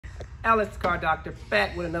Alex Car Doctor,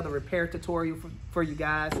 back with another repair tutorial for you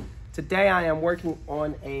guys. Today I am working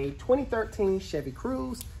on a 2013 Chevy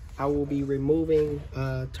Cruze. I will be removing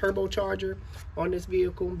a turbocharger on this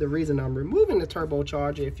vehicle. The reason I'm removing the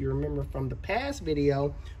turbocharger, if you remember from the past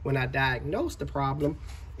video, when I diagnosed the problem,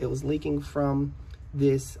 it was leaking from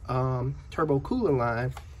this turbo coolant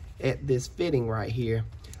line at this fitting right here.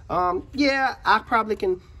 Yeah, I probably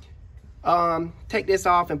can take this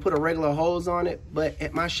off and put a regular hose on it, but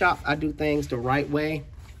at my shop I do things the right way.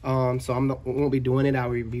 So won't be doing it. I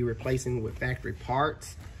will be replacing with factory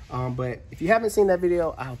parts. But if you haven't seen that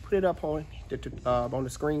video, I'll put it up on the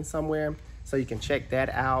screen somewhere so you can check that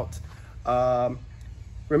out.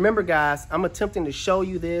 Remember guys, I'm attempting to show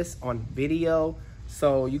you this on video,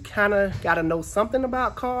 so you kind of got to know something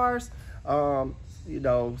about cars. You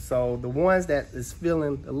know, so the ones that is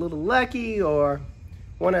feeling a little lucky or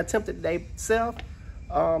want to attempt it themselves,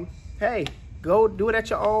 hey, go do it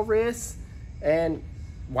at your own risk and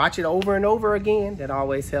watch it over and over again. That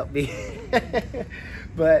always helped me.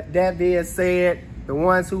 But that being said, the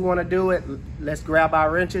ones who want to do it, let's grab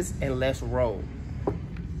our wrenches and let's roll.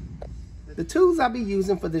 The tools I'll be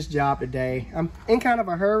using for this job today, I'm in kind of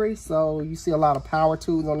a hurry, so you see a lot of power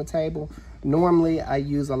tools on the table. Normally I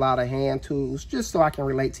use a lot of hand tools just so I can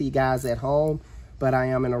relate to you guys at home, but I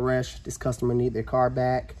am in a rush. This customer needs their car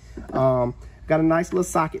back. Got a nice little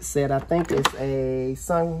socket set. I think it's a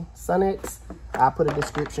Sunix. I put a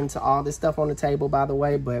description to all this stuff on the table, by the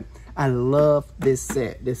way, but I love this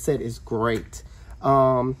set. This set is great.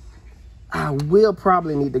 I will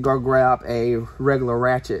probably need to go grab a regular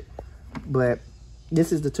ratchet, but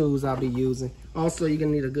this is the tools I'll be using. Also, you're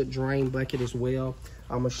gonna need a good drain bucket as well.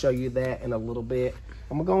 I'm gonna show you that in a little bit.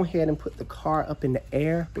 I'm gonna go ahead and put the car up in the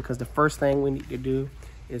air because the first thing we need to do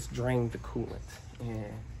is drain the coolant.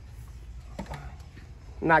 And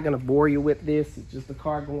I'm not gonna bore you with this, it's just the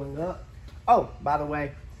car going up. Oh, by the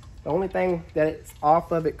way, the only thing that's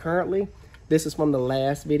off of it currently, this is from the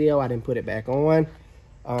last video, I didn't put it back on,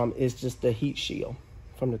 it's just the heat shield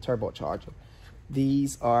from the turbocharger.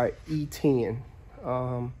 These are E10.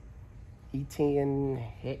 E10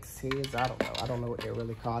 hex heads, I don't know what they're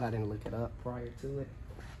really called. I didn't look it up prior to it.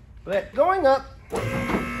 But going up.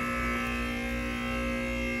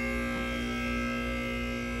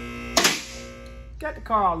 Got the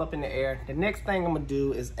car all up in the air. The next thing I'm gonna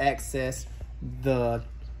do is access the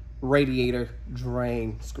radiator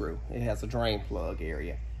drain screw. It has a drain plug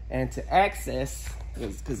area. And to access,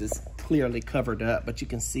 because it's clearly covered up, but you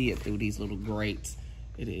can see it through these little grates.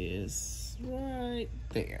 It is right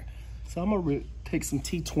there. So I'm gonna take some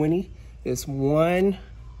T20. It's 1,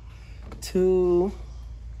 2,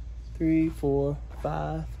 3, 4,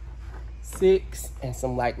 5, 6, and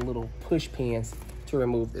some like little push pins to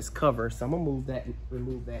remove this cover. So I'm gonna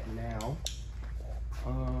remove that now.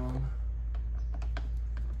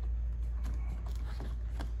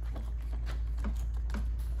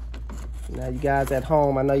 Now you guys at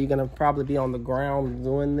home, I know you're gonna probably be on the ground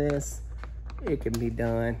doing this. It can be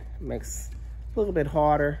done. It makes it a little bit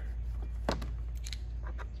harder,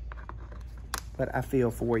 but I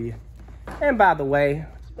feel for you. And by the way,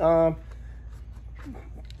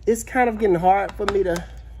 it's kind of getting hard for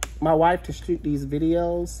my wife to shoot these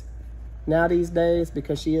videos now these days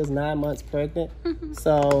because she is 9 months pregnant.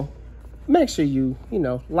 So make sure you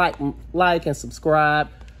know, like and subscribe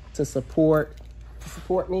to support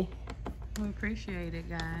me. We appreciate it,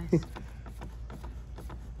 guys.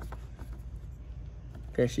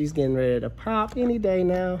 Because she's getting ready to pop any day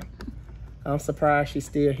now. I'm surprised she's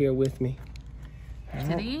still here with me.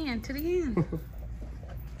 To the end, to the end.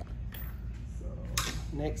 So,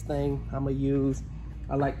 next thing I'm gonna use,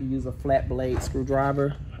 I like to use a flat blade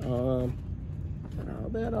screwdriver. Get all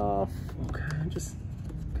that off. Okay, just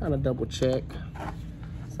kind of double check.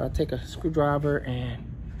 So I take a screwdriver and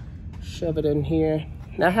shove it in here.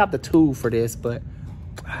 Now I have the tool for this, but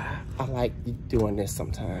I like doing this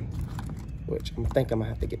sometimes, which I think I'm gonna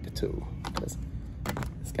have to get the tool because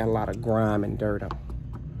it's got a lot of grime and dirt on.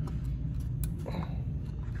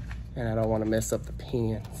 And I don't want to mess up the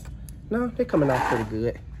pins. No, they're coming out pretty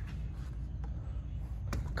good.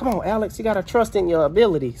 Come on, Alex, you gotta trust in your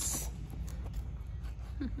abilities.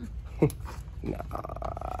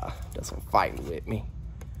 Nah, that's some fighting with me.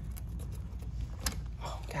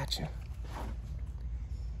 Oh, gotcha.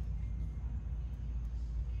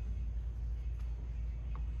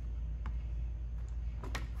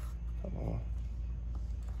 Come on.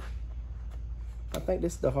 I think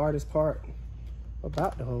this is the hardest part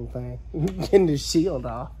about the whole thing, getting the shield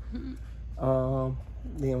off.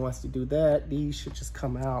 Then once you do that, these should just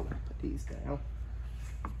come out. Put these down.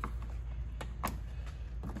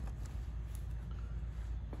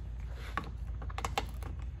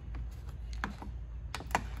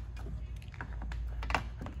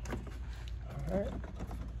 All right.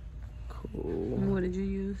 Cool. And what did you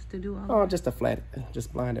use to do all Oh, that? just a flat,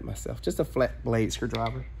 just blinded myself. Just a flat blade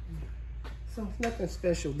screwdriver. So nothing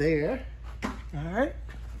special there. All right.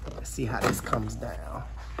 Let's see how this comes down.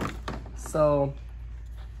 So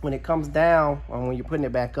when it comes down, or when you're putting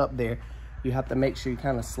it back up there, you have to make sure you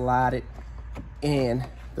kind of slide it in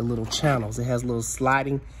the little channels. It has little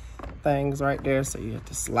sliding things right there. So you have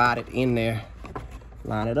to slide it in there,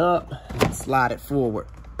 line it up, and slide it forward.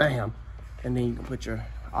 Bam. And then you can put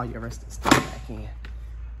all your rest of the stuff back in.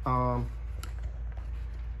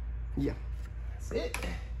 Yeah, that's it.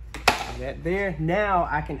 That there. Now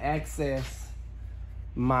I can access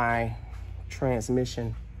my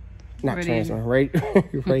transmission, not transmission,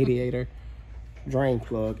 radiator drain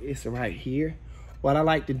plug. It's right here. What I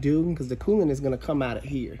like to do, because the coolant is gonna come out of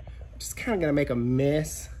here, just kind of gonna make a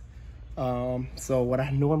mess. So what I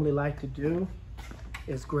normally like to do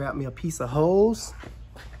is grab me a piece of hose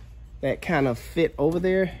that kind of fit over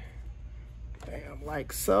there. Bam,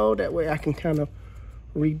 like so. That way I can kind of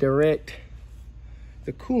redirect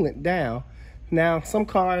the coolant down. Now, some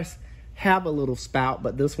cars have a little spout,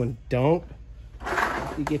 but this one don't.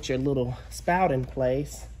 You get your little spout in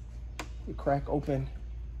place. You crack open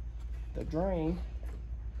the drain,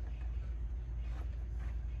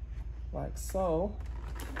 like so.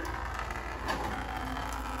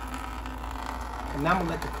 And now I'm gonna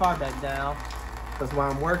let the car back down, because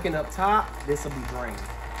while I'm working up top, this will be drained.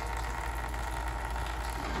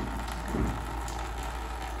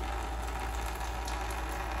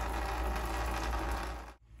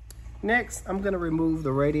 Next, I'm gonna remove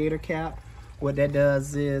the radiator cap. What that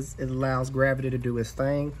does is it allows gravity to do its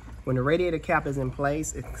thing. When the radiator cap is in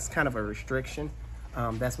place, it's kind of a restriction.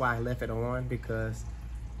 That's why I left it on, because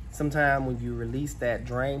sometimes when you release that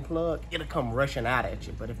drain plug, it'll come rushing out at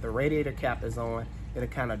you. But if the radiator cap is on, it'll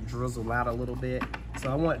kind of drizzle out a little bit.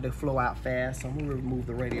 So I want it to flow out fast, so I'm gonna remove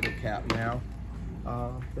the radiator cap now.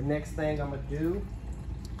 The next thing I'm gonna do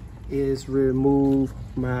is remove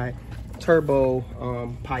my turbo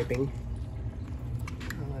piping.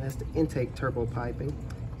 That's the intake turbo piping.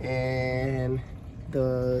 And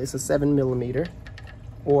it's a 7mm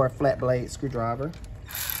or a flat blade screwdriver.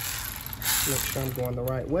 Make sure I'm going the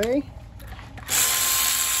right way.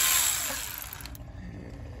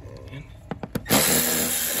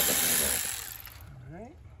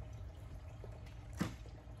 Alright.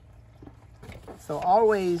 So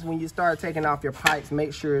always when you start taking off your pipes,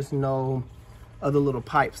 make sure there's no other little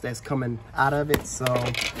pipes that's coming out of it. So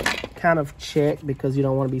kind of check, because you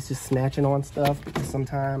don't want to be just snatching on stuff, because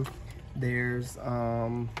sometimes there's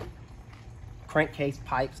crankcase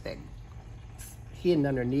pipes that hidden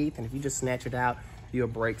underneath, and if you just snatch it out, you'll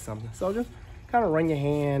break something. So just kind of run your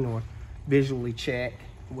hand or visually check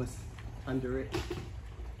what's under it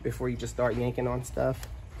before you just start yanking on stuff.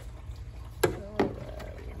 All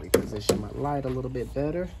right, reposition my light a little bit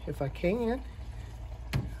better if I can.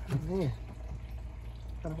 Oh, man,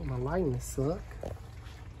 I don't want my lighting to suck.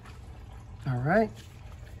 All right.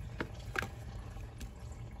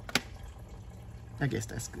 I guess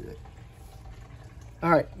that's good. All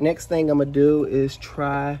right, next thing I'm gonna do is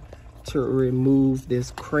try to remove this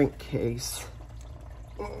crankcase.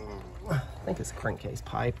 I think it's a crankcase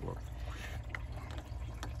pipe, or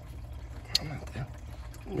I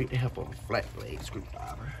need the help of a flat blade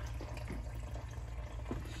screwdriver.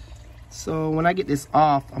 So when I get this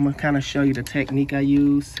off, I'm gonna kind of show you the technique I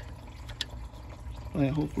use.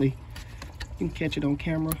 Well, hopefully you can catch it on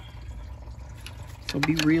camera. So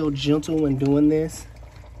be real gentle when doing this,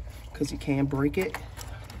 because you can break it.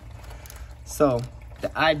 So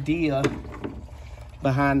the idea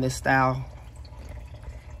behind this style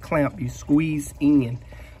clamp, you squeeze in,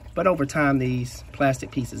 but over time these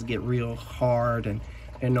plastic pieces get real hard and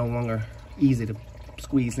they're no longer easy to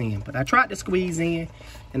squeeze in. But I tried to squeeze in,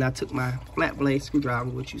 and I took my flat blade screwdriver,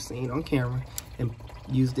 which you've seen on camera, and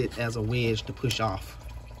used it as a wedge to push off.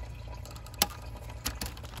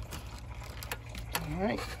 All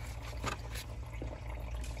right.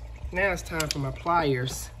 Now it's time for my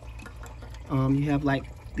pliers. You have like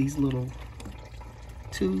these little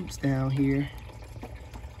tubes down here.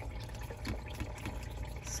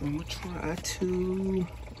 So I'm gonna try to,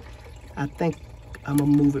 I think I'm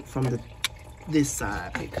gonna move it from this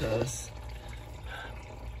side, because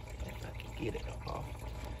if I can get it off.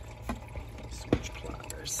 Switch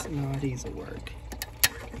pliers. No, these will work.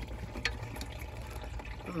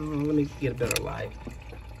 Let me get a better light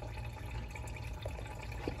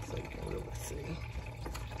so you can really see.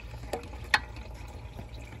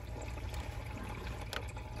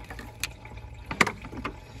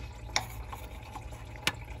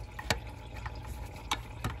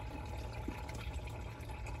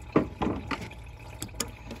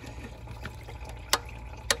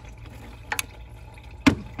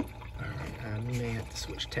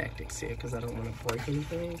 tactics here because I don't want to break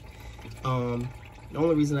anything. The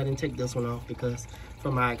only reason I didn't take this one off because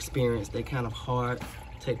from my experience, they're kind of hard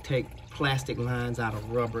to take plastic lines out of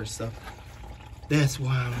rubber. So that's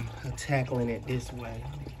why I'm tackling it this way.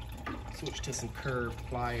 Switch to some curved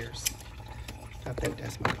pliers. I think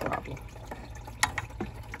that's my problem.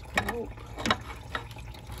 Nope.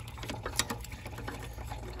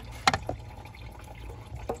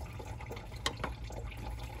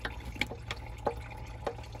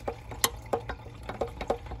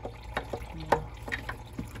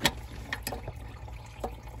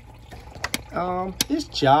 This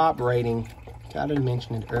job rating, I didn't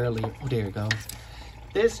mention it earlier. Oh, there it goes.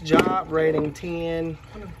 This job rating 10,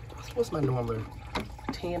 what's my normal?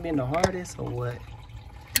 10 being the hardest or what?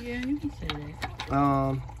 Yeah, you can say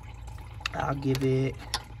that. I'll give it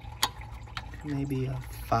maybe a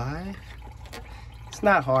 5. It's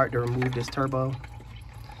not hard to remove this turbo. All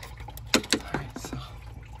right, so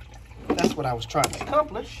that's what I was trying to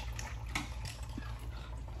accomplish.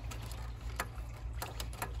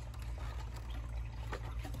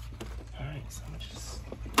 So I'm just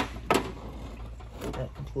get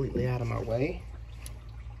that completely out of my way.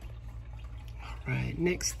 All right,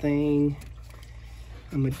 next thing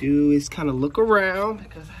I'm gonna do is kind of look around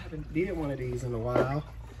because I haven't did one of these in a while.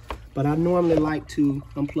 But I normally like to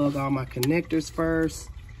unplug all my connectors first.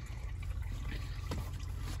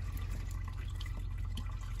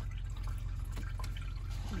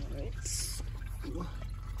 All right, so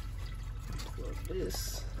plug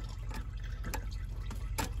this.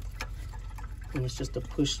 And it's just a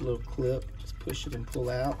push little clip. Just push it and pull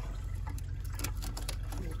out.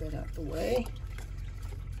 Move that out the way.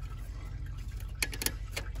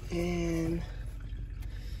 And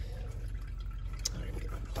let me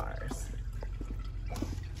get my pliers.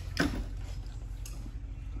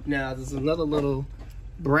 Now there's another little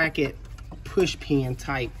bracket push pin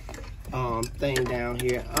type thing down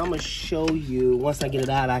here. I'm gonna show you, once I get it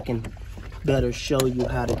out, I can better show you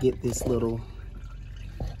how to get this little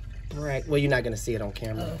bracket. Well, you're not gonna see it on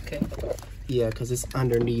camera. Oh, okay. Yeah, because it's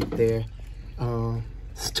underneath there.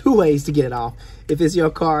 There's 2 ways to get it off. If it's your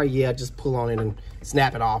car, yeah, just pull on it and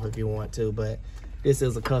snap it off if you want to. But this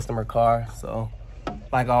is a customer car, so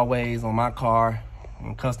like always on my car,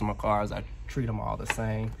 on customer cars, I treat them all the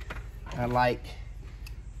same. I like,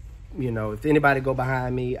 you know, if anybody go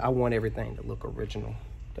behind me, I want everything to look original.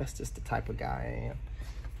 That's just the type of guy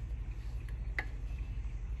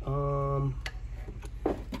I am.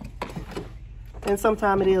 And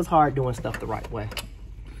sometimes it is hard doing stuff the right way.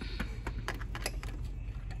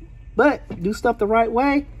 But do stuff the right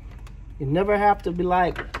way, you never have to be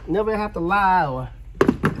like, never have to lie or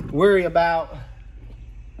worry about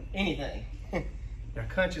anything. Your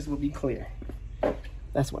conscience will be clear.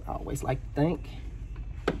 That's what I always like to think.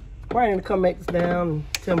 We're gonna come make this down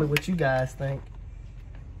and tell me what you guys think.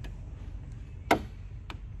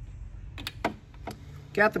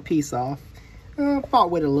 Got the piece off. Fought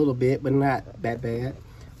with it a little bit, but not that bad.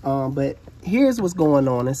 But here's what's going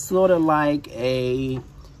on. It's sort of like a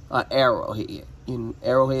arrowhead. And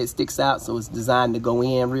arrowhead sticks out, so it's designed to go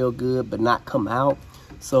in real good, but not come out.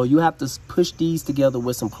 So you have to push these together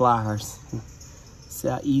with some pliers. See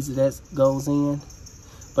how easy that goes in?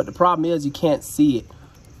 But the problem is you can't see it.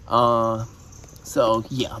 So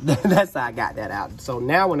yeah, that's how I got that out. So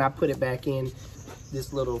now when I put it back in,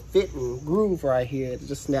 this little fitting groove right here, it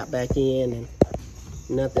just snap back in and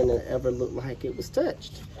nothing that ever looked like it was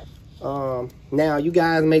touched. Now you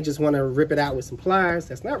guys may just want to rip it out with some pliers.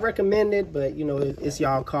 That's not recommended, but you know, it's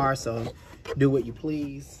y'all car, so do what you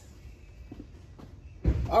please.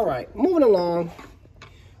 All right, moving along.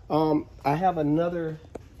 I have another,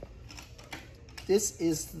 this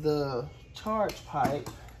is the charge pipe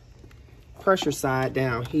pressure side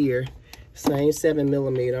down here. Same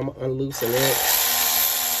 7mm, I'm gonna unloosen it.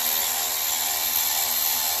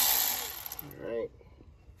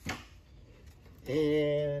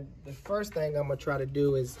 And the first thing I'm gonna try to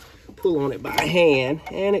do is pull on it by hand,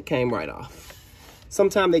 and it came right off.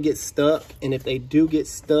 Sometimes they get stuck, and if they do get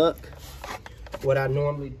stuck, what I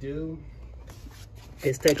normally do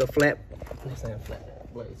is take a flat, let's say a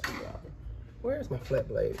flat blade screwdriver. Where's my flat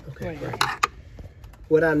blade? Okay, right.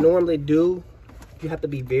 What I normally do, you have to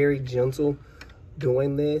be very gentle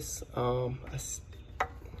doing this. I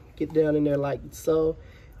get down in there like so,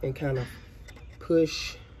 and kind of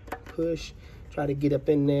push. Try to get up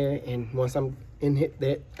in there, and once I'm in here,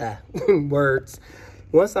 words.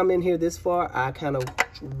 Once I'm in here this far, I kind of,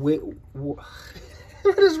 what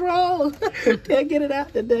is wrong? Can't get it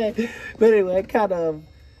out today. But anyway, I kind of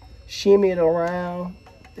shimmy it around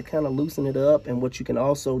to kind of loosen it up. And what you can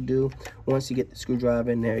also do, once you get the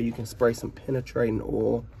screwdriver in there, you can spray some penetrating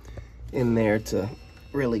oil in there to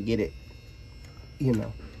really get it, you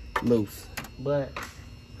know, loose. But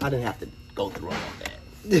I didn't have to go through all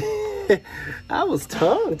that. I was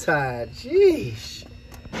tongue-tied, jeez.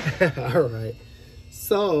 All right,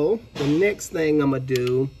 so the next thing I'm gonna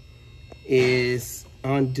do is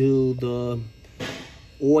undo the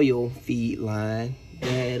oil feed line.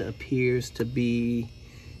 That appears to be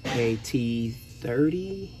a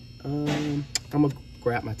T30. I'm gonna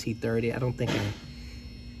grab my T30. I don't think I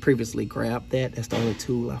previously grabbed that. That's the only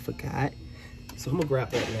tool I forgot. So I'm gonna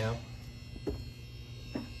grab that now.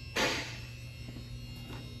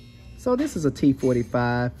 So this is a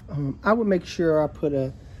T45. I would make sure I put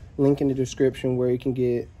a link in the description where you can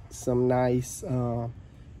get some nice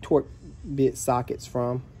torque bit sockets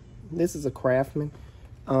from. This is a Craftsman.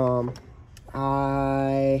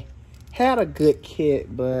 I had a good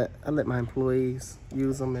kit, but I let my employees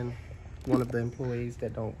use them, and one of the employees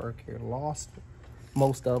that don't work here lost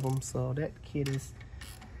most of them. So that kit is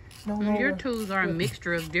no longer. Your tools are a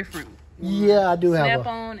mixture of different ones. Yeah, I do have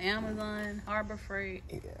Snap-on, Amazon, Harbor Freight.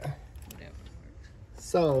 Yeah. Whatever.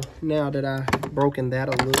 So now that I've broken that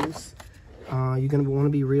loose, you're gonna want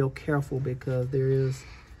to be real careful because there is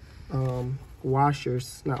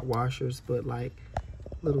washers, not washers, but like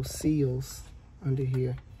little seals under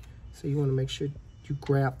here. So you want to make sure you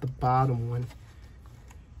grab the bottom one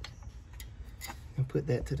and put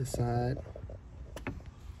that to the side.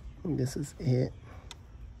 And this is it.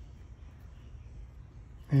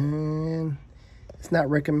 And it's not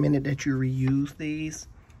recommended that you reuse these.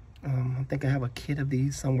 I think I have a kit of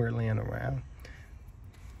these somewhere laying around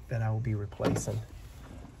that I will be replacing.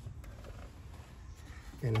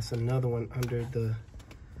 And it's another one under the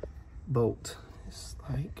bolt. It's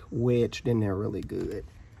like wedged in there really good.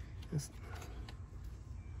 You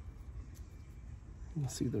can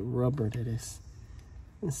see the rubber that is,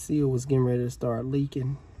 the seal was getting ready to start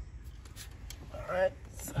leaking. All right,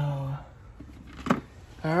 so,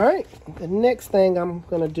 all right, the next thing I'm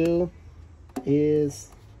gonna do is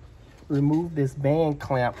remove this band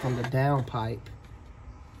clamp from the downpipe.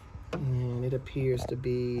 And it appears to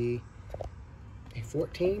be a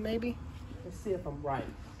 14 maybe. Let's see if I'm right.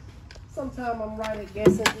 Sometimes I'm right at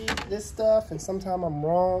guessing this stuff, and sometimes I'm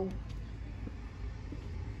wrong.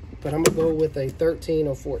 But I'm gonna go with a 13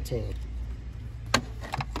 or 14.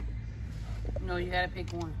 No, you gotta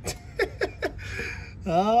pick one.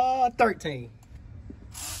 13.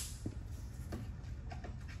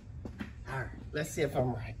 All right, let's see if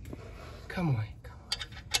I'm right. Come on, come on.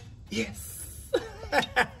 Yes.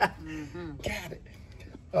 Got it.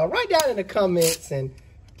 Write down in the comments and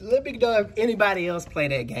let me know if anybody else play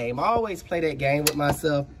that game. I always play that game with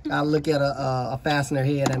myself. I look at a fastener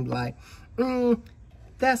head and be like,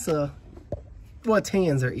 that's a, well,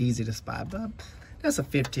 10s are easy to spot, but that's a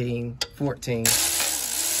 15, 14.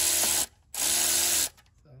 So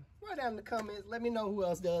write down in the comments. Let me know who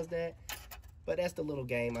else does that. But that's the little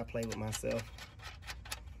game I play with myself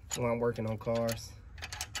when I'm working on cars.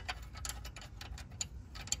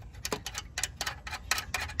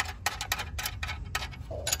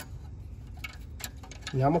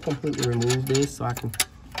 Now I'm gonna completely remove this so I can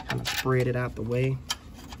kind of spread it out the way.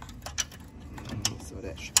 So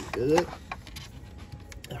that should be good.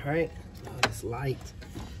 All right, this light.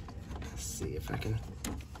 Let's see if I can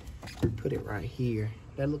put it right here.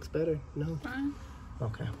 That looks better? No? Fine.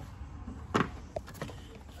 Okay. All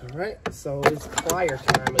right, so it's plier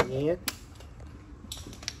time again.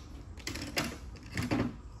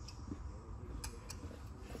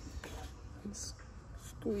 Let's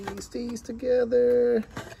squeeze these together.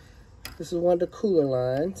 This is one of the cooler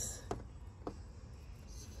lines.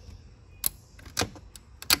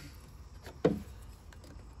 All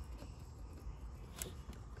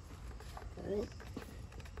right,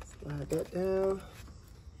 slide that down.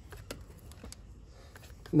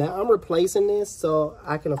 Now I'm replacing this so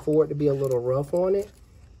I can afford to be a little rough on it.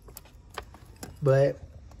 But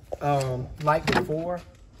like before,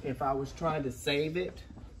 if I was trying to save it,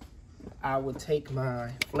 I would take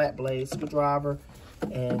my flat blade screwdriver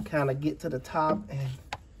and kind of get to the top and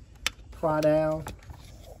pry down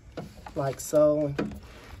like so,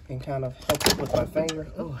 and kind of help it with my finger.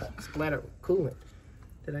 Oh, splattered coolant.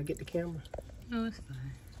 Did I get the camera? No, it's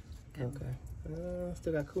fine. Okay.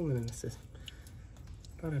 Still got coolant in the system.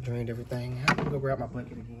 Thought I drained everything. I'm gonna go grab my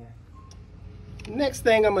bucket again. Next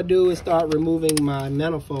thing I'm gonna do is start removing my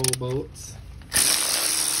manifold bolts.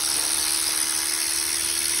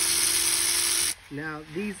 Now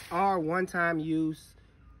these are one-time use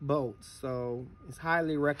bolts, so it's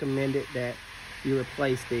highly recommended that you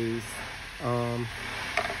replace these.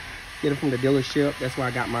 Get them from the dealership. That's where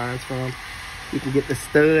I got mine from. You can get the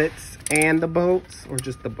studs and the bolts, or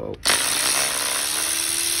just the bolts.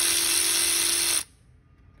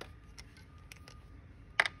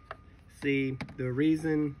 See, the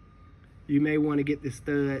reason you may want to get the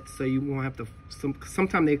studs, so you won't have to,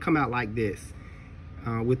 sometimes they come out like this,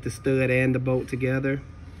 with the stud and the bolt together.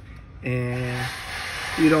 And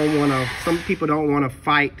you don't want to, some people don't want to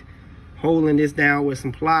fight holding this down with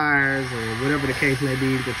some pliers or whatever the case may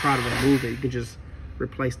be to try to remove it. You can just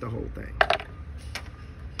replace the whole thing.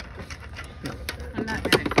 I'm not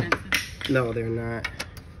that expensive. No, they're not.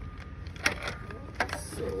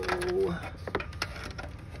 So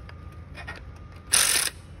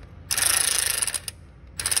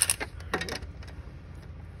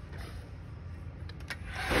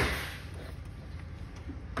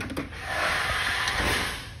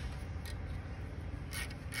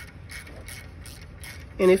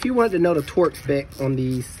and if you wanted to know the torque spec on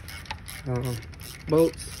these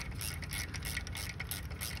bolts,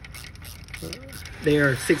 they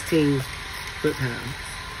are 16 foot-pounds.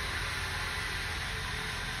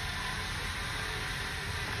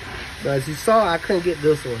 So as you saw, I couldn't get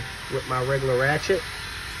this one with my regular ratchet,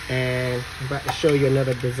 and I'm about to show you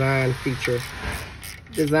another design feature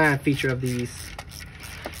of these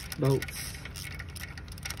bolts.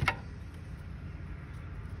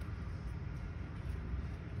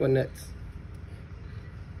 What next?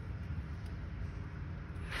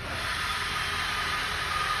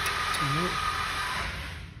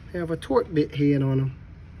 They have a torque bit head on them.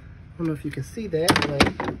 I don't know if you can see that,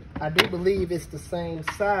 but I do believe it's the same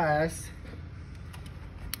size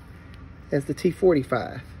as the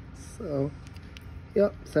T45. So,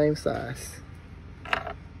 yep, same size.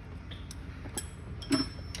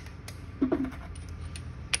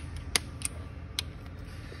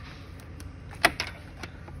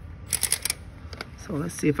 So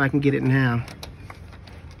let's see if I can get it now.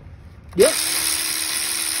 Yep.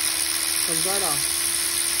 Comes right off.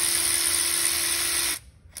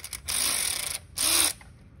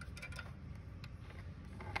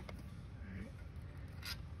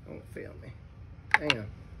 Don't fail me. Damn.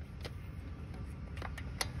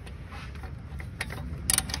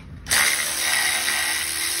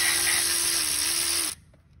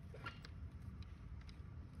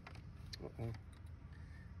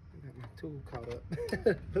 Got my tool caught up.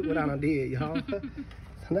 Look what I done did, y'all. So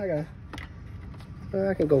now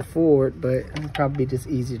I can go forward, but it'll probably be just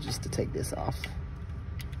easier just to take this off.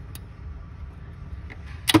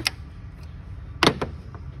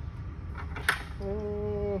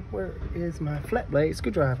 Where is my flat blade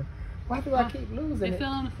screwdriver? Why do I keep losing it? It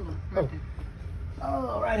fell on the floor. Oh.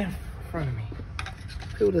 Oh, right in front of me.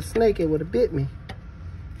 If it would have snake, it would have bit me.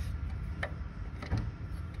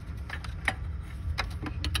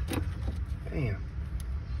 Bam.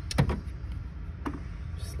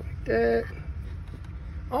 Just like that.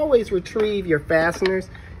 Always retrieve your fasteners.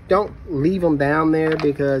 Don't leave them down there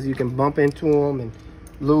because you can bump into them and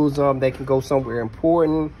lose them. They can go somewhere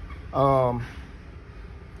important.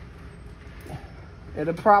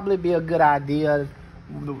 It'll probably be a good idea.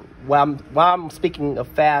 While I'm speaking of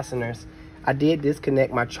fasteners, I did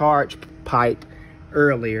disconnect my charge pipe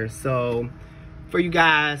earlier. So for you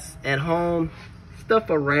guys at home, stuff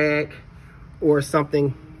a rag or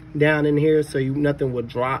something down in here so nothing will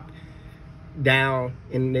drop down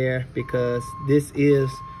in there, because this is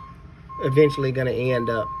eventually going to end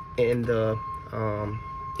up in the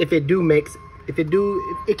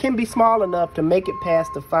it can be small enough to make it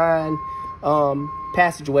past the fine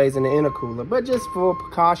passageways in the intercooler, but just for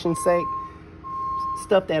precaution's sake,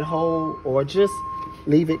 stuff that hole or just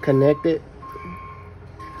leave it connected.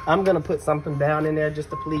 I'm gonna put something down in there just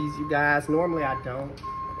to please you guys. Normally I don't,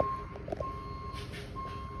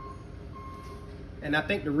 and I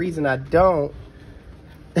think the reason I don't,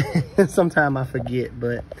 sometimes I forget,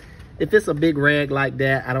 but if it's a big rag like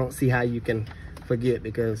that, I don't see how you can forget,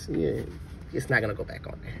 because yeah, it's not gonna go back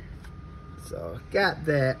on there. So got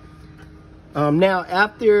that. Now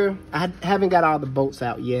after, I haven't got all the bolts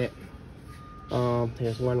out yet.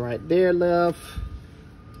 There's one right there left.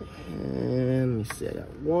 And let me see, I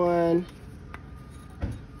got 1,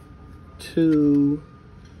 2,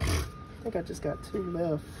 I think I just got 2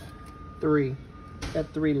 left. 3,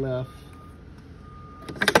 got 3 left.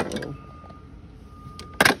 So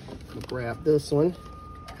I'll grab this one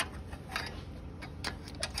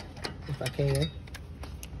if I can.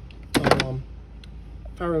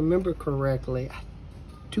 If I remember correctly, I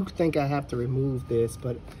do think I have to remove this,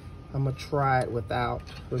 but I'm gonna try it without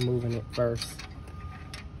removing it first.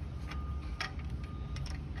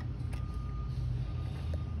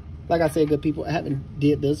 Like I said, good people, I haven't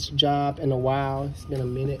did this job in a while. It's been a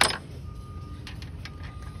minute.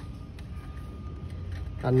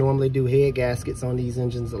 I normally do head gaskets on these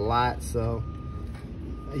engines a lot, so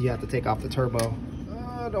you have to take off the turbo.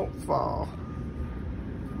 Don't fall.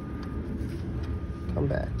 Come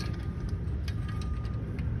back.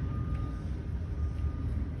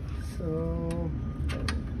 So,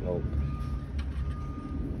 nope.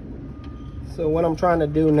 So what I'm trying to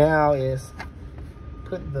do now is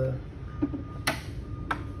put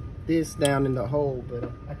this down in the hole,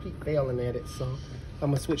 but I keep failing at it, so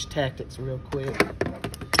I'm gonna switch tactics real quick.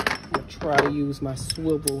 I'm gonna try to use my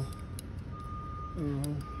swivel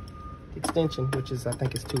extension, which is, I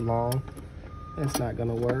think it's too long. That's not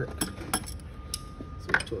gonna work.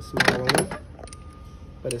 Switch to a smaller one,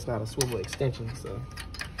 but it's not a swivel extension, so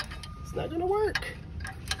it's not gonna work.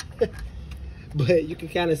 But you can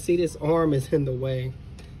kind of see this arm is in the way,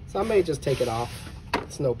 so I may just take it off.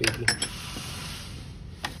 It's no biggie.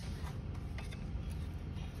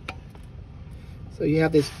 So you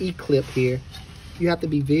have this E-clip here. You have to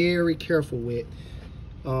be very careful with.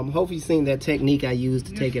 Hopefully you've seen that technique I used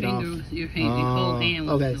to take it off. Your whole hand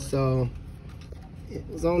was okay, so it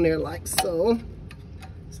was on there like so.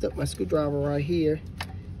 Stuck my screwdriver right here.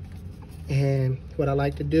 And what I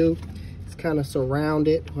like to do is kind of surround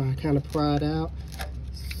it, or I kind of pry it out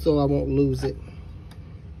so I won't lose it.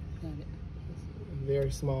 Got it.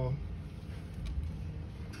 Very small.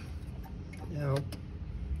 Now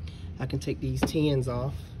I can take these tins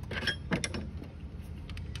off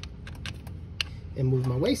and move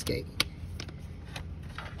my wastegate.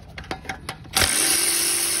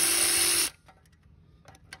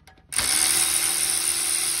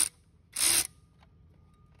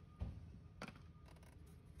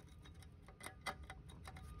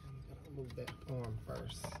 Move that arm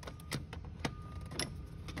first.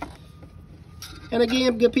 And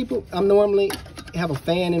again, good people, I'm normally have a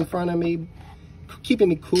fan in front of me, keeping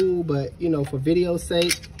me cool, but you know, for video's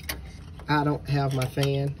sake, I don't have my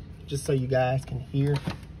fan, just so you guys can hear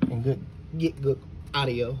and get good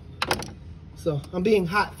audio. So I'm being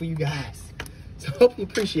hot for you guys, so hope you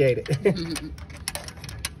appreciate it.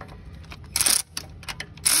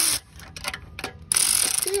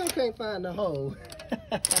 Still can't find the hole.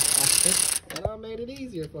 And I made it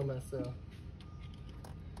easier for myself.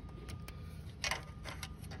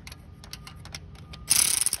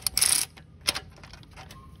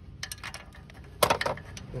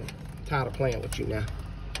 I'm tired of playing with you now.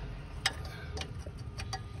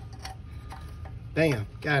 Bam,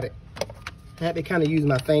 got it. I had to kind of use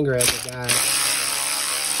my finger as a guide.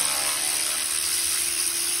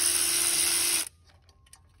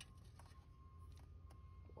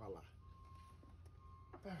 Voila.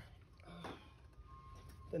 All right.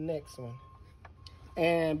 The next one.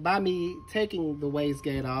 And by me taking the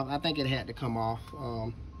wastegate off, I think it had to come off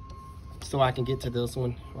so I can get to this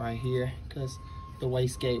one right here, because the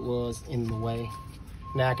wastegate was in the way.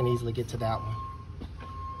 Now I can easily get to that one.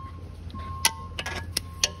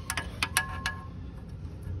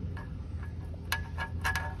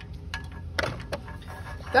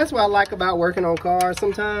 That's what I like about working on cars.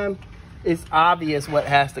 Sometimes it's obvious what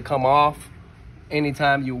has to come off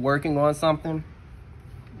anytime you're working on something.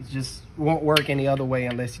 It just won't work any other way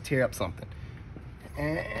unless you tear up something.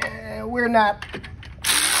 And we don't want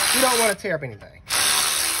to tear up anything.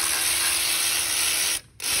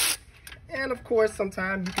 And of course,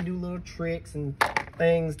 sometimes you can do little tricks and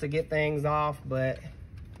things to get things off, but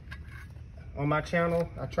on my channel,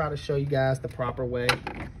 I try to show you guys the proper way.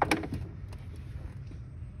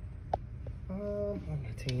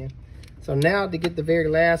 So now to get the very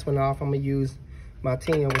last one off, I'm gonna use my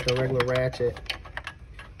 10 with a regular ratchet.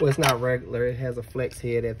 Well, it's not regular, it has a flex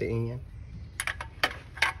head at the end.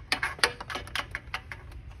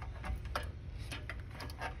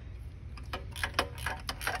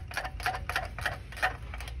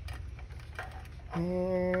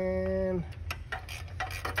 And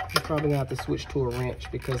I'm probably gonna have to switch to a wrench,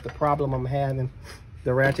 because the problem I'm having,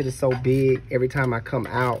 the ratchet is so big, every time I come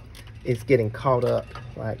out, it's getting caught up.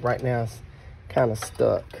 Like right now, it's kind of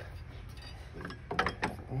stuck.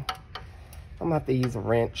 I'm gonna have to use a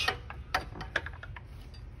wrench.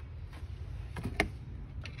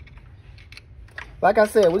 Like I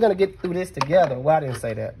said, we're gonna get through this together. Well, I didn't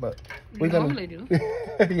say that, but we're gonna normally do.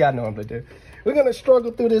 Yeah, I normally do. We're gonna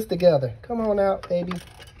struggle through this together. Come on out, baby.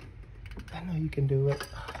 I know you can do it.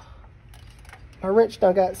 My wrench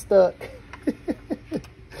done got stuck.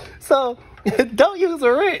 So don't use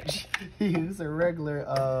a wrench. Use a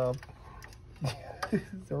regular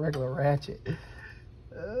it's a regular ratchet.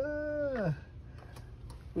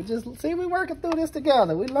 We working through this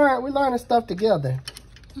together. We learning stuff together.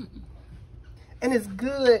 And it's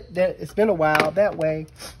good that it's been a while. That way,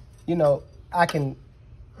 you know, I can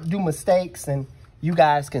do mistakes and you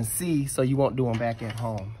guys can see so you won't do them back at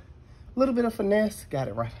home. A little bit of finesse, got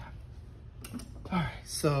it right. All right,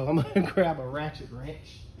 so I'm gonna grab a ratchet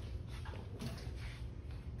wrench.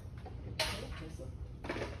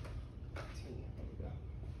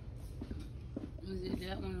 Was it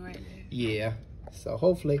that one right there? Yeah, so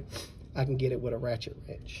hopefully I can get it with a ratchet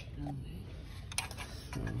wrench.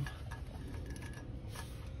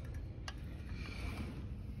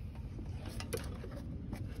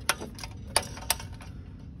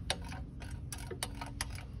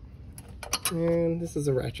 And this is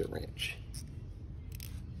a ratchet wrench.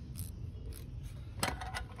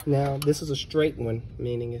 Now, this is a straight one,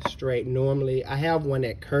 meaning it's straight. Normally, I have one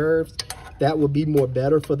that curves. That would be more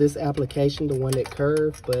better for this application, the one that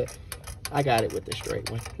curves, but I got it with the straight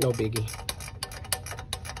one, no biggie.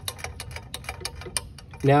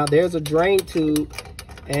 Now, there's a drain tube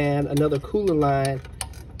and another coolant line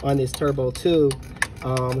on this turbo too.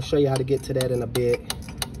 I'll show you how to get to that in a bit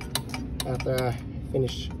after I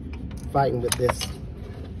finish fighting with this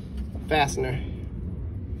fastener.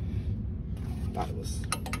 Thought it was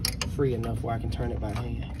free enough where I can turn it by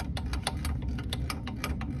hand.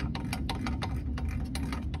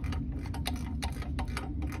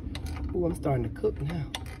 Ooh, I'm starting to cook now.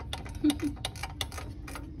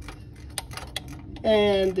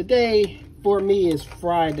 And the day for me is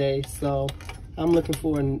Friday, so I'm looking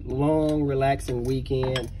for a long, relaxing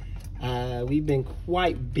weekend. We've been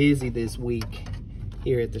quite busy this week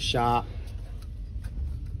here at the shop,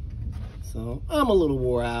 so I'm a little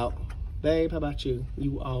wore out. Babe, how about you?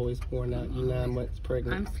 You always worn out. You 9 months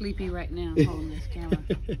pregnant. I'm sleepy right now holding this camera.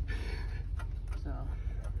 So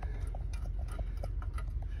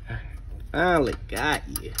finally got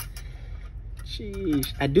you.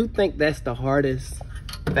 Sheesh. I do think that's the hardest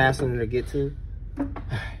fastener to get to.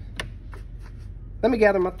 Let me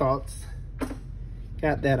gather my thoughts.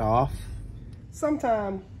 Got that off.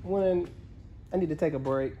 Sometime when I need to take a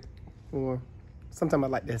break, or sometime I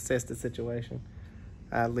like to assess the situation,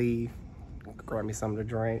 I leave, grab me something to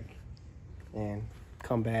drink, and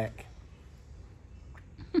come back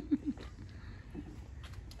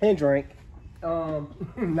and drink.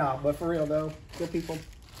 Nah, but for real though, good people.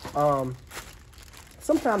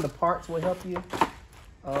 Sometimes the parts will help you.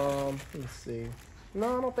 Let's see.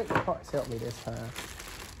 No, I don't think the parts helped me this time.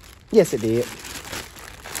 Yes, it did.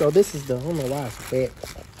 So this is the, I don't know why it's wet.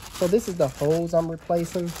 So this is the hose I'm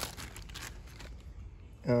replacing.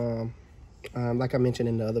 Like I mentioned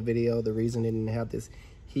in the other video, the reason it didn't have this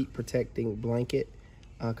heat protecting blanket,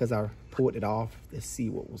 because I pulled it off to see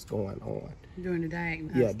what was going on. During the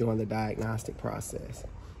diagnostic? Yeah, during the diagnostic process.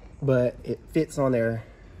 But it fits on there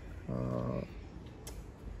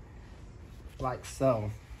like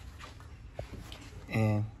so.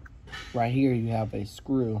 And right here you have a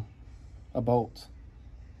screw, a bolt,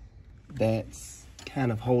 that's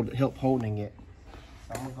kind of help holding it.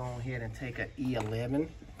 So I'm gonna go ahead and take a E11,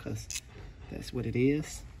 because that's what it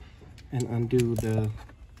is, and undo the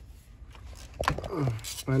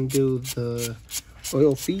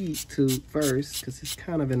oil feed tube first, because it's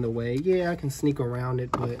kind of in the way. Yeah, I can sneak around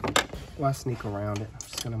it, but why sneak around it? I'm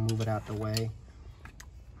just gonna move it out the way.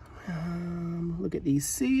 Look at these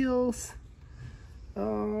seals.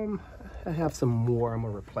 I have some more I'm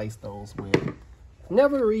gonna replace those with.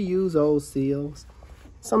 Never reuse old seals.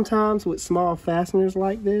 Sometimes with small fasteners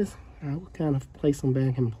like this, I will kind of place them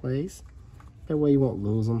back in place. That way you won't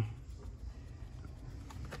lose them.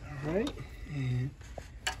 All right, and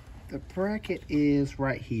the bracket is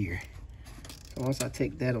right here. So once I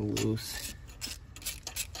take that loose,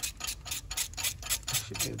 I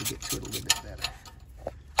should be able to get to it a little bit better.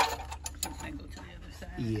 I go to the other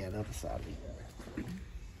side. Yeah, the other side will be better.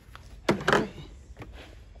 All right.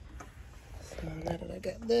 So now that I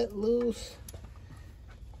got that loose,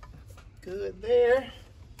 good there.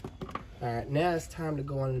 All right, now it's time to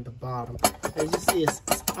go under the bottom. As you see, it's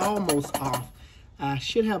almost off. I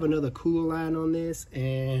should have another coolant line on this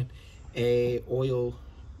and a oil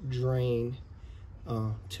drain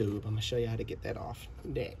tube. I'm gonna show you how to get that off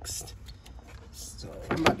next. So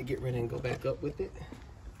I'm about to get ready and go back up with it.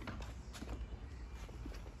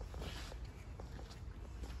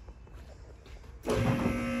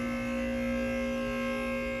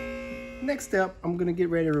 Next step, I'm gonna get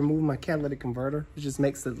ready to remove my catalytic converter. It just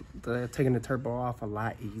makes the taking the turbo off a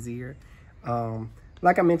lot easier.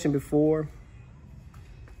 Like I mentioned before,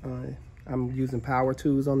 I'm using power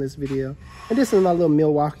tools on this video. And this is my little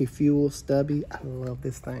Milwaukee Fuel stubby. I love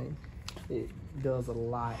this thing. It does a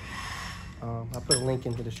lot. I'll put a link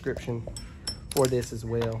in the description for this as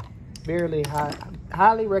well.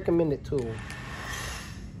 Highly recommended tool.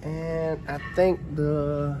 And I think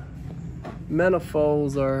the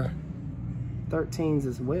manifolds are 13s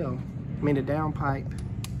as well. I mean the downpipe.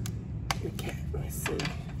 Okay, let's see.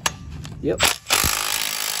 Yep.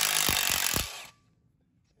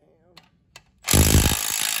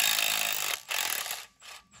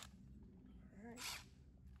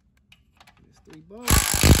 There's 3 bolts.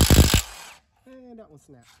 And that one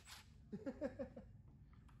snapped.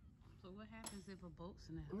 So what happens if a bolt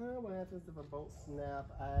snaps? Well, what happens if a bolt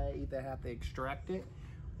snap? I either have to extract it,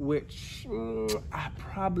 which I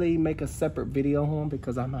probably make a separate video on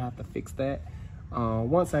because I'm gonna have to fix that.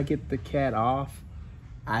 Once I get the cat off,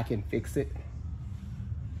 I can fix it,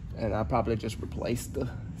 and I probably just replace the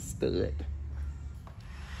stud.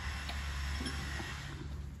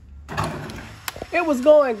 It was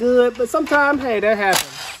going good, but sometimes, hey, that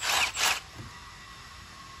happens.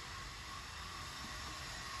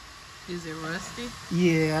 Is it rusty?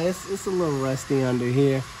 Yeah, it's a little rusty under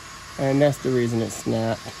here, and that's the reason it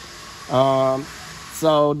snapped.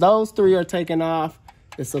 So those 3 are taken off.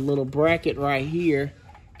 It's a little bracket right here.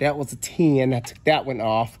 That was a 10. I took that one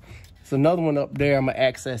off. There's another one up there. I'm gonna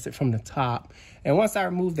access it from the top. And once I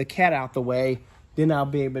remove the cat out the way, then I'll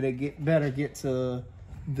be able to get to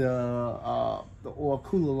the oil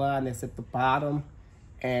cooler line that's at the bottom,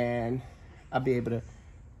 and I'll be able to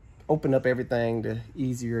open up everything to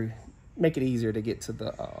make it easier to get to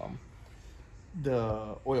the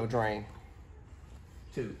oil drain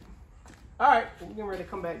tube. All right, we're getting ready to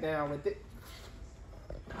come back down with it.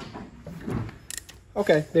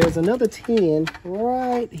 Okay, there's another 10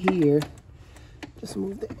 right here. Just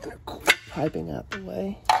move the inner piping out the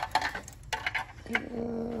way.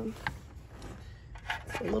 And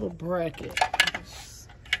it's a little bracket.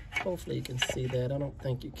 Hopefully you can see that. I don't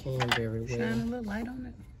think you can very well. Shine a little light on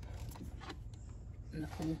it. No.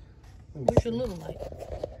 What's your little light?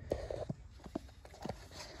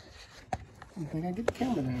 I think I get the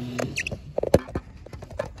camera down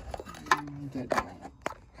there. That.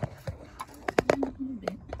 Yeah,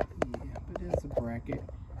 but there's a bracket.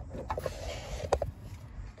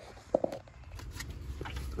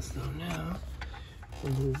 So now,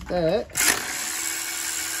 remove that.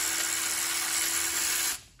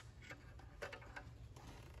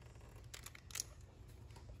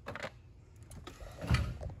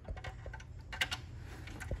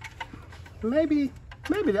 Maybe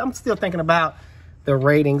I'm still thinking about the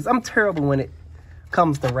ratings. I'm terrible when it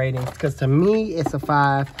comes to ratings because to me it's a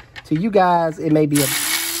 5. To you guys it may be a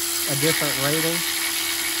different rating.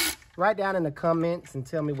 Write down in the comments and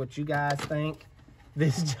tell me what you guys think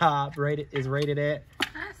this job is rated at.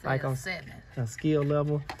 I say like a 7. A skill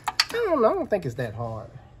level. I don't know. I don't think it's that hard.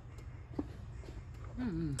 I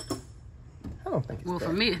don't think it's well, that.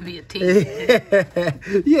 for me it'd be a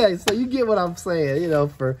 10. Yeah, so you get what I'm saying. You know,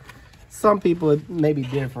 for some people it may be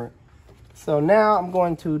different. So now I'm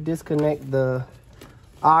going to disconnect the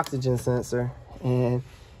oxygen sensor, and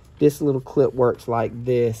this little clip works like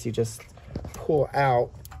this. You just pull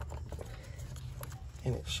out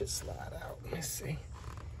and it should slide out. Let's see.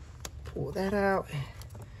 Pull that out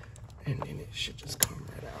and then it should just come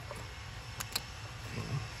right out.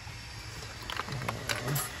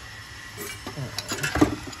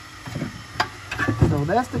 So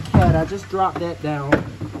that's the cat. I just dropped that down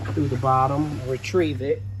through the bottom, retrieve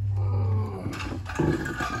it. All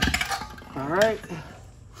right.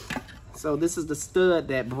 So this is the stud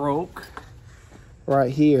that broke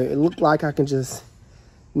right here. It looked like I can just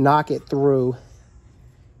knock it through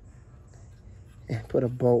and put a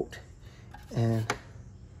bolt and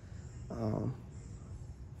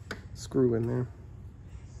screw in there.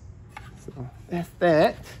 So that's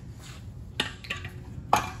that.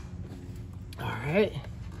 All right.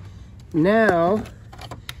 Now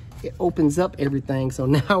it opens up everything. So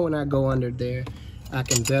now when I go under there, I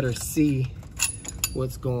can better see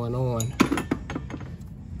what's going on.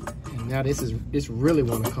 And now this really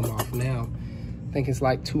want to come off now. I think it's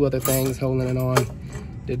like 2 other things holding it on.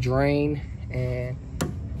 The drain and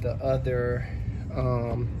the other,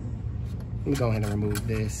 let me go ahead and remove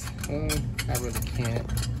this. I really can't.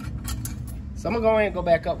 So I'm gonna go ahead and go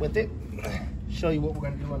back up with it. Show you what we're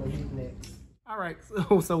gonna do underneath next. All right,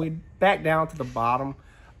 so we back down to the bottom.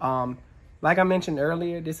 Like I mentioned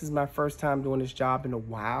earlier, this is my first time doing this job in a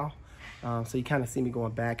while. So you kind of see me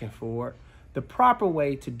going back and forth. The proper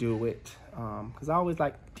way to do it, because I always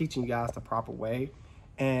like teaching you guys the proper way.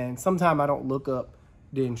 And sometimes I don't look up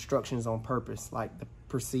the instructions on purpose, like the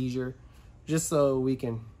procedure, just so we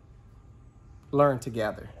can learn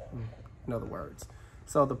together, in other words.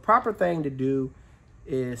 So the proper thing to do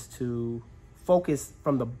is to focus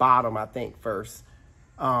from the bottom, I think, first.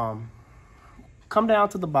 Come down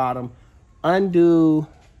to the bottom, undo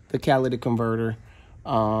the catalytic converter,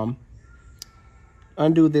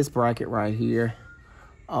 undo this bracket right here,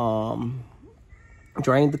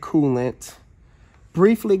 drain the coolant,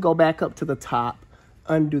 briefly go back up to the top,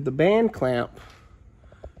 undo the band clamp,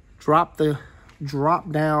 drop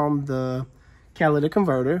down the catalytic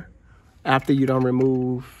converter after you don't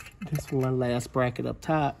remove this one last bracket up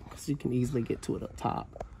top, because you can easily get to it up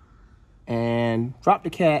top, and drop the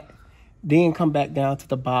cat, then come back down to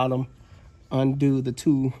the bottom, undo the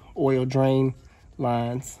 2 oil drain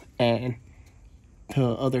lines and the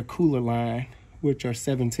other cooler line, which are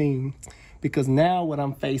 17, because now what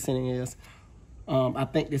I'm facing is I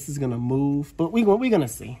think this is gonna move, but we're gonna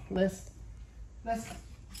see. Let's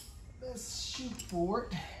shoot for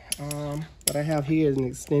it. What I have here is an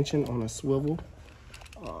extension on a swivel.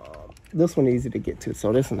 This one easy to get to,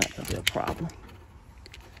 so this is not gonna be a problem.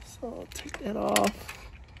 So I'll take that off.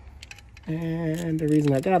 And the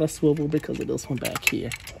reason I got a swivel because of this one back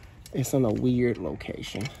here. It's in a weird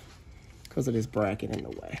location because of this bracket in the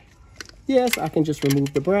way. Yes, I can just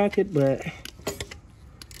remove the bracket, but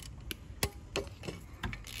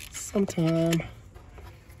sometimes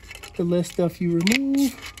the less stuff you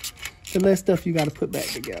remove, the less stuff you got to put back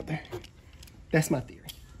together. That's my theory.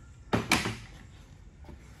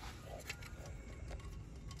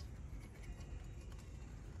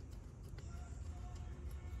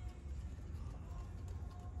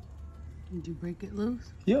 Did you break it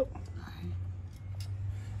loose? Yep.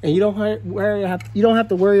 And you don't have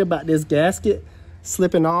to worry about this gasket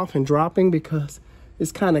slipping off and dropping because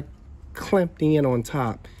it's kind of clamped in on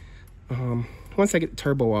top. Once I get the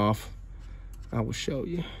turbo off, I will show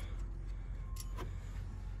you.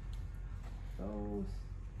 So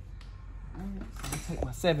I'll take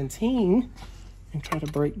my 17 and try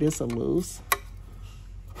to break this loose.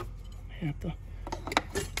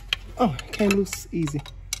 Oh, it came loose easy.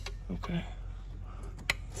 Okay.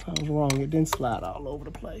 So I was wrong. It didn't slide all over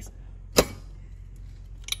the place.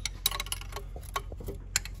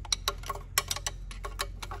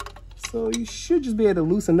 So you should just be able to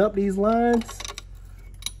loosen up these lines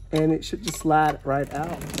and it should just slide right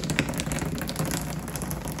out.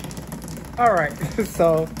 All right,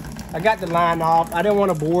 so I got the line off. I didn't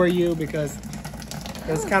want to bore you because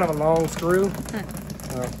it's kind of a long screw.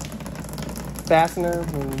 Fastener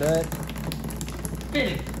and nut.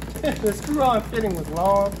 Fitting. The screw-on fitting was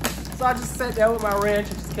long, so I just sat there with my wrench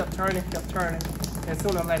and just kept turning. And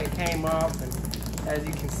soon I let it came off, and as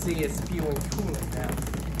you can see, it's spewing coolant now.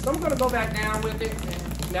 So I'm gonna go back down with it,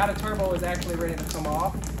 and now the turbo is actually ready to come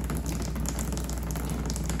off.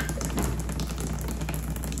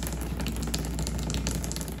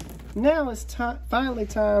 Now it's finally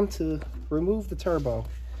time to remove the turbo.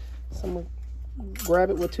 So I'm gonna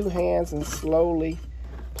grab it with 2 hands and slowly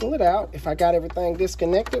pull it out. If I got everything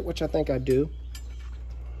disconnected, which I think I do,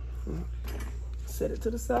 set it to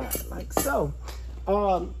the side like so.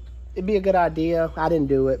 It'd be a good idea, I didn't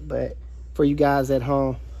do it, but for you guys at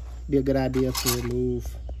home, it'd be a good idea to remove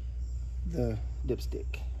the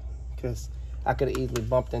dipstick, because I could have easily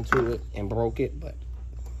bumped into it and broke it, but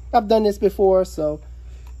I've done this before, so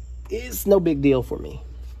it's no big deal for me.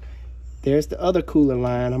 There's the other cooler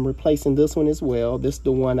line. I'm replacing this one as well. This is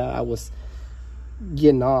the one I was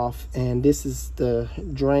getting off, and this is the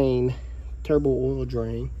drain, turbo oil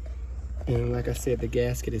drain. And like I said, the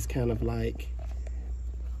gasket is kind of like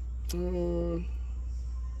it's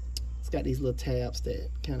got these little tabs that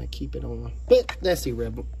kind of keep it on, but that's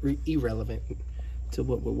irrelevant to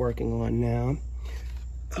what we're working on now.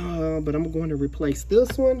 But I'm going to replace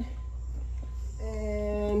this one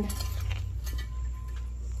and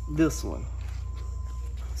this one.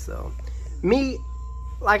 So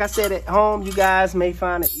like I said, at home, you guys may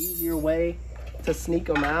find an easier way to sneak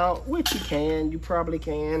them out, which you can. You probably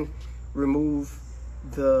can remove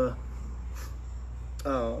the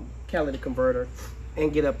catalytic converter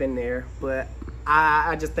and get up in there, but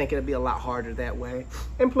I just think it'll be a lot harder that way.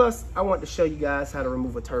 And plus, I want to show you guys how to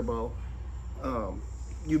remove a turbo.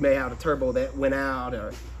 You may have a turbo that went out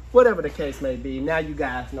or whatever the case may be. Now you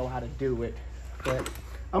guys know how to do it. But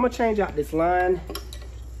I'm gonna change out this line.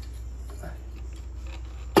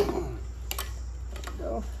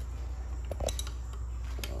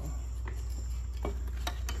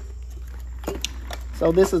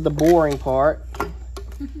 So this is the boring part.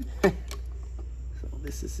 So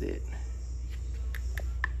this is it.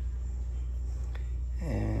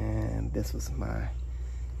 And this was my,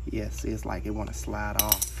 see, it's like it want to slide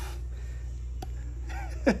off.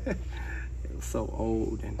 It was so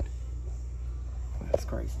old and that's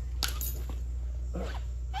crazy.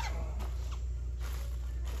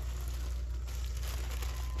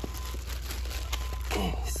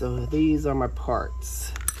 So these are my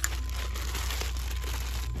parts.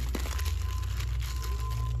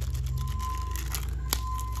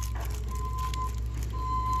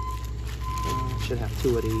 Should have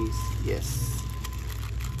 2 of these, yes.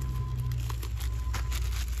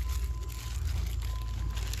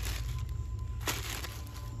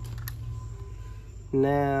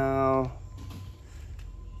 Now,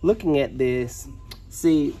 looking at this,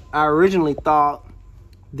 see, I originally thought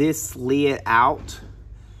this slid out,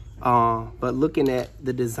 but looking at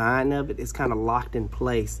the design of it, it's kind of locked in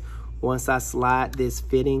place. Once I slide this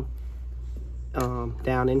fitting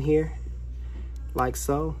down in here, like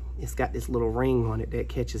so, it's got this little ring on it that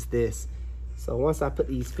catches this. So once I put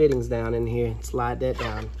these fittings down in here and slide that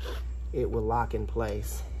down, it will lock in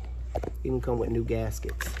place. Even come with new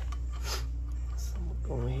gaskets. So I'm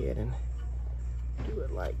gonna go ahead and do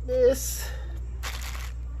it like this.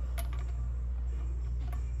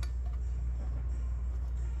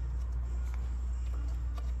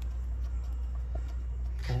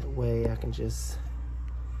 That way I can just,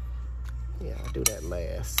 yeah, I'll do that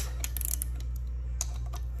last.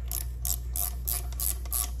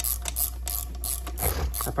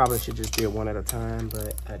 I probably should just do it one at a time,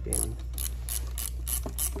 but I didn't.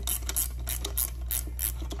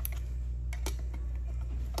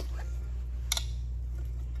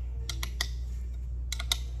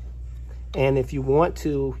 And if you want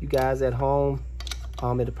to, you guys at home,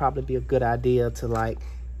 it'll probably be a good idea to like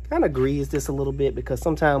kind of grease this a little bit, because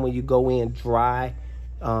sometimes when you go in dry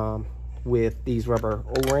with these rubber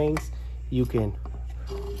O-rings, you can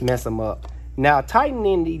mess them up. Now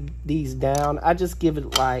tightening these down, I just give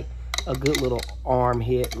it like a good little arm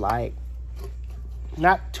hit, like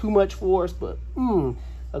not too much force, but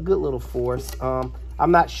a good little force.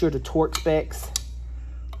 I'm not sure the torque specs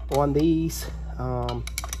on these.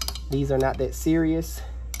 These are not that serious,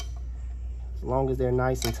 as long as they're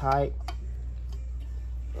nice and tight.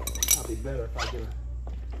 Probably better if I get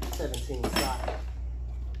a 17 socket.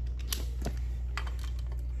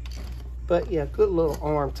 But yeah, good little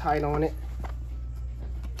arm tight on it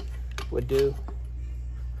would do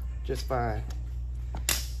just fine.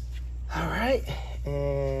 All right,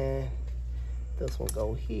 and this will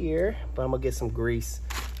go here, but I'm gonna get some grease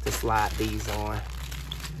to slide these on.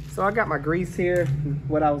 So I got my grease here.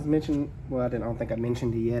 What I was mentioning, well, I don't think I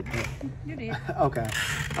mentioned it yet, but You did. okay.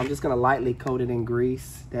 I'm just gonna lightly coat it in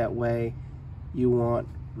grease. That way you won't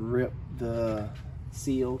rip the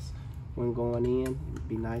seals when going in. It'll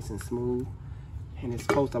be nice and smooth. And it's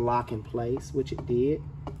supposed to lock in place, which it did.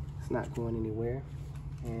 It's not going anywhere.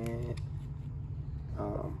 And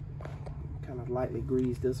kind of lightly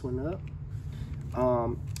grease this one up.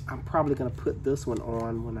 I'm probably gonna put this one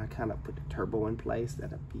on when I kind of put the turbo in place.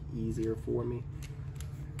 That'll be easier for me.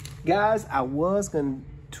 Guys, I was going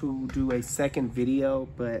to do a second video,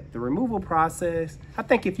 but the removal process, I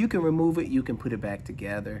think if you can remove it, you can put it back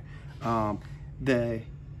together. The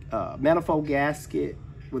manifold gasket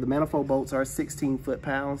with the manifold bolts are 16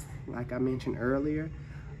 foot-pounds, like I mentioned earlier.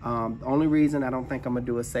 The only reason I don't think I'm gonna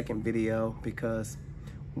do a second video, because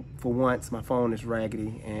for once my phone is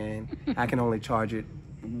raggedy and I can only charge it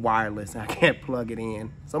wireless. I can't plug it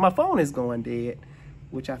in, so my phone is going dead,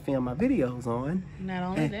 which I film my videos on. Not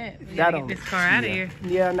only that, we gotta get this car out of here.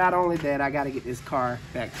 Yeah, not only that, I gotta get this car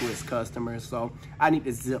back to its customers, so I need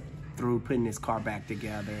to zip through putting this car back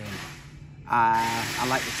together. And I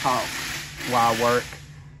like to talk while I work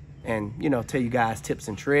and, you know, tell you guys tips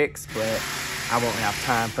and tricks, but I won't have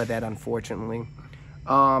time for that, unfortunately.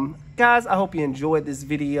 Guys, I hope you enjoyed this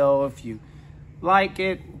video. If you like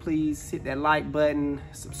it, please hit that like button,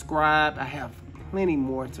 subscribe. I have plenty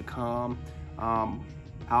more to come. I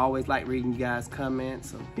always like reading you guys'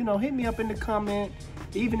 comments, so, you know, hit me up in the comment.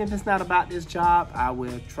 Even if it's not about this job, I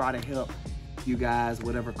will try to help you guys,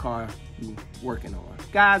 whatever car you're working on.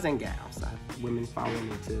 Guys and gals, women follow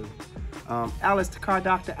me too. Alice the Car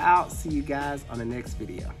Doctor out. See you guys on the next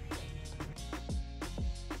video.